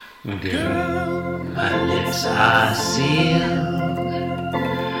Girl, my lips are sealed.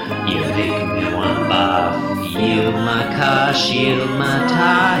 You make me want to barf. Yield my car, shield my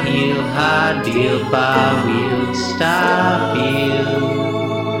tie, heel, high deal, bar wheel, stop you.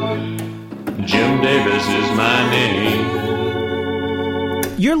 Jim Davis is my name.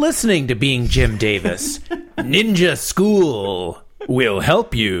 You're listening to Being Jim Davis. Ninja School will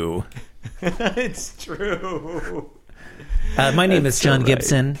help you. It's true. My name is John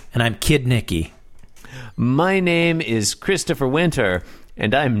Gibson, and I'm Kid Nicky. My name is Christopher Winter,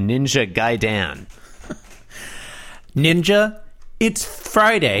 and I'm Ninja Guy Dan. Ninja, it's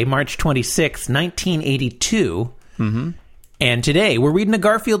Friday, March 26th, 1982. Mm-hmm. And today, we're reading a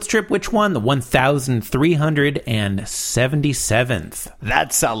Garfield strip. Which one? The 1377th.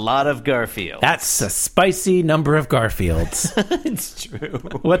 That's a lot of Garfield. That's a spicy number of Garfields. It's true.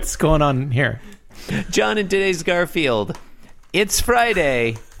 What's going on here? John, in today's Garfield, it's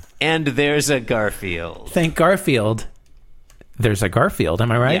Friday, and there's a Garfield. Thank Garfield. There's a Garfield,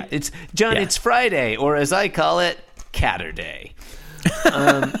 am I right? Yeah, it's Friday, or as I call it, Catterday.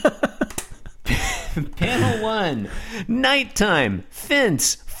 Panel 1, nighttime,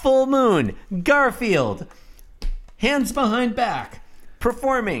 fence, full moon, Garfield, hands behind back,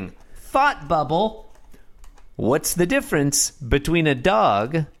 performing, thought bubble. What's the difference between a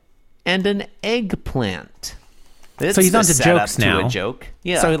dog and an eggplant? It's so he's on to jokes now. To a joke.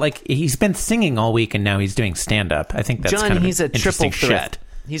 Yeah. So like he's been singing all week and now he's doing stand up. I think that's John, kind of he's a triple threat. Shift.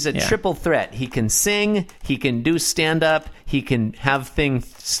 He's a triple threat. He can sing, he can do stand up, he can have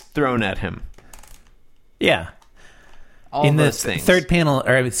things thrown at him. Yeah. All in the those things. Third panel,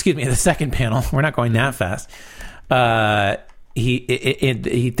 or excuse me, the second panel, we're not going that fast.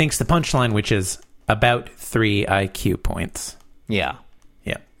 He thinks the punchline, which is about 3 IQ points. Yeah.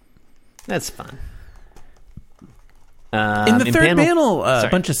 Yeah. That's fun. In the third panel, a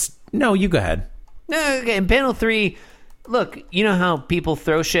bunch of... No, you go ahead. No, okay. In panel 3, look, you know how people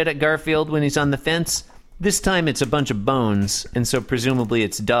throw shit at Garfield when he's on the fence? This time it's a bunch of bones, and so presumably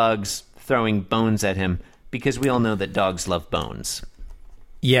it's dogs throwing bones at him, because we all know that dogs love bones.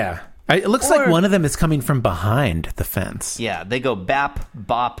 Yeah. It looks like one of them is coming from behind the fence. Yeah, they go bap,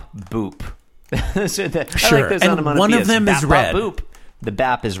 bop, boop. So sure. I like those and one of them bap, is red. Bop, boop. The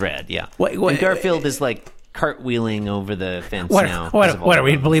bap is red, yeah. And Garfield is like cartwheeling over the fence now. What are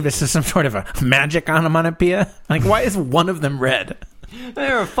we to believe this is some sort of a magic onomatopoeia? Like, why is one of them red?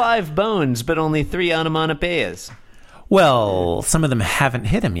 There are 5 bones, but only 3 onomatopoeias. Well, some of them haven't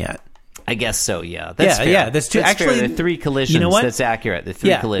hit him yet. I guess so, yeah. That's fair. Yeah, there's 2. That's actually, fair. There are 3 collisions. You know what? That's accurate. The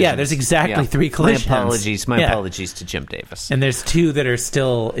 3 collisions. Yeah, there's exactly 3 collisions. My apologies to Jim Davis. And there's 2 that are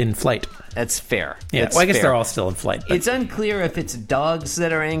still in flight. That's fair. Yeah, That's well, I guess fair. they're all still in flight. But... It's unclear if it's dogs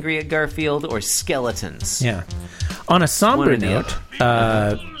that are angry at Garfield or skeletons. Yeah. On a somber note,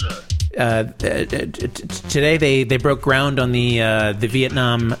 today they broke ground on the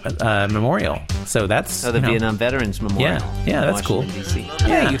Vietnam Memorial. So that's the Vietnam Veterans Memorial. Yeah, that's cool. DC.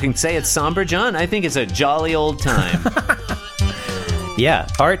 Yeah, you can say it's somber, John. I think it's a jolly old time. Yeah,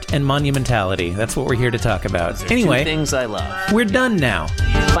 art and monumentality. That's what we're here to talk about. Anyway, 2 things I love. We're done now.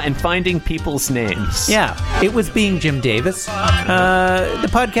 And finding people's names. Yeah, it was Being Jim Davis, the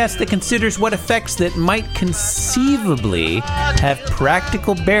podcast that considers what effects that might conceivably have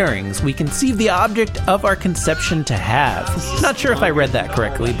practical bearings we conceive the object of our conception to have. Not sure if I read that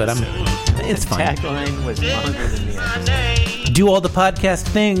correctly, but it's fine. The tagline was longer than the episode. Do all the podcast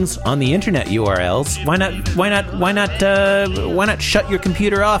things on the internet URLs. Why not shut your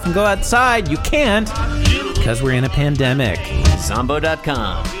computer off and go outside? You can't, because we're in a pandemic.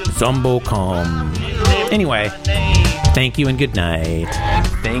 Zombo.com. Zombocom. Anyway, thank you and good night.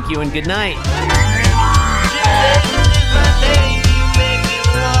 Thank you and good night.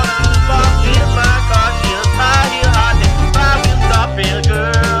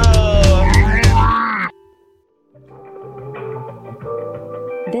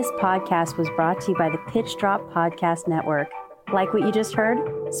 This podcast was brought to you by the Pitch Drop Podcast Network. Like what you just heard?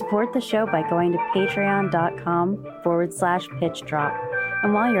 Support the show by going to patreon.com/Pitch Drop.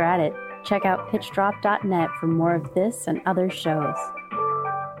 And while you're at it, check out pitchdrop.net for more of this and other shows.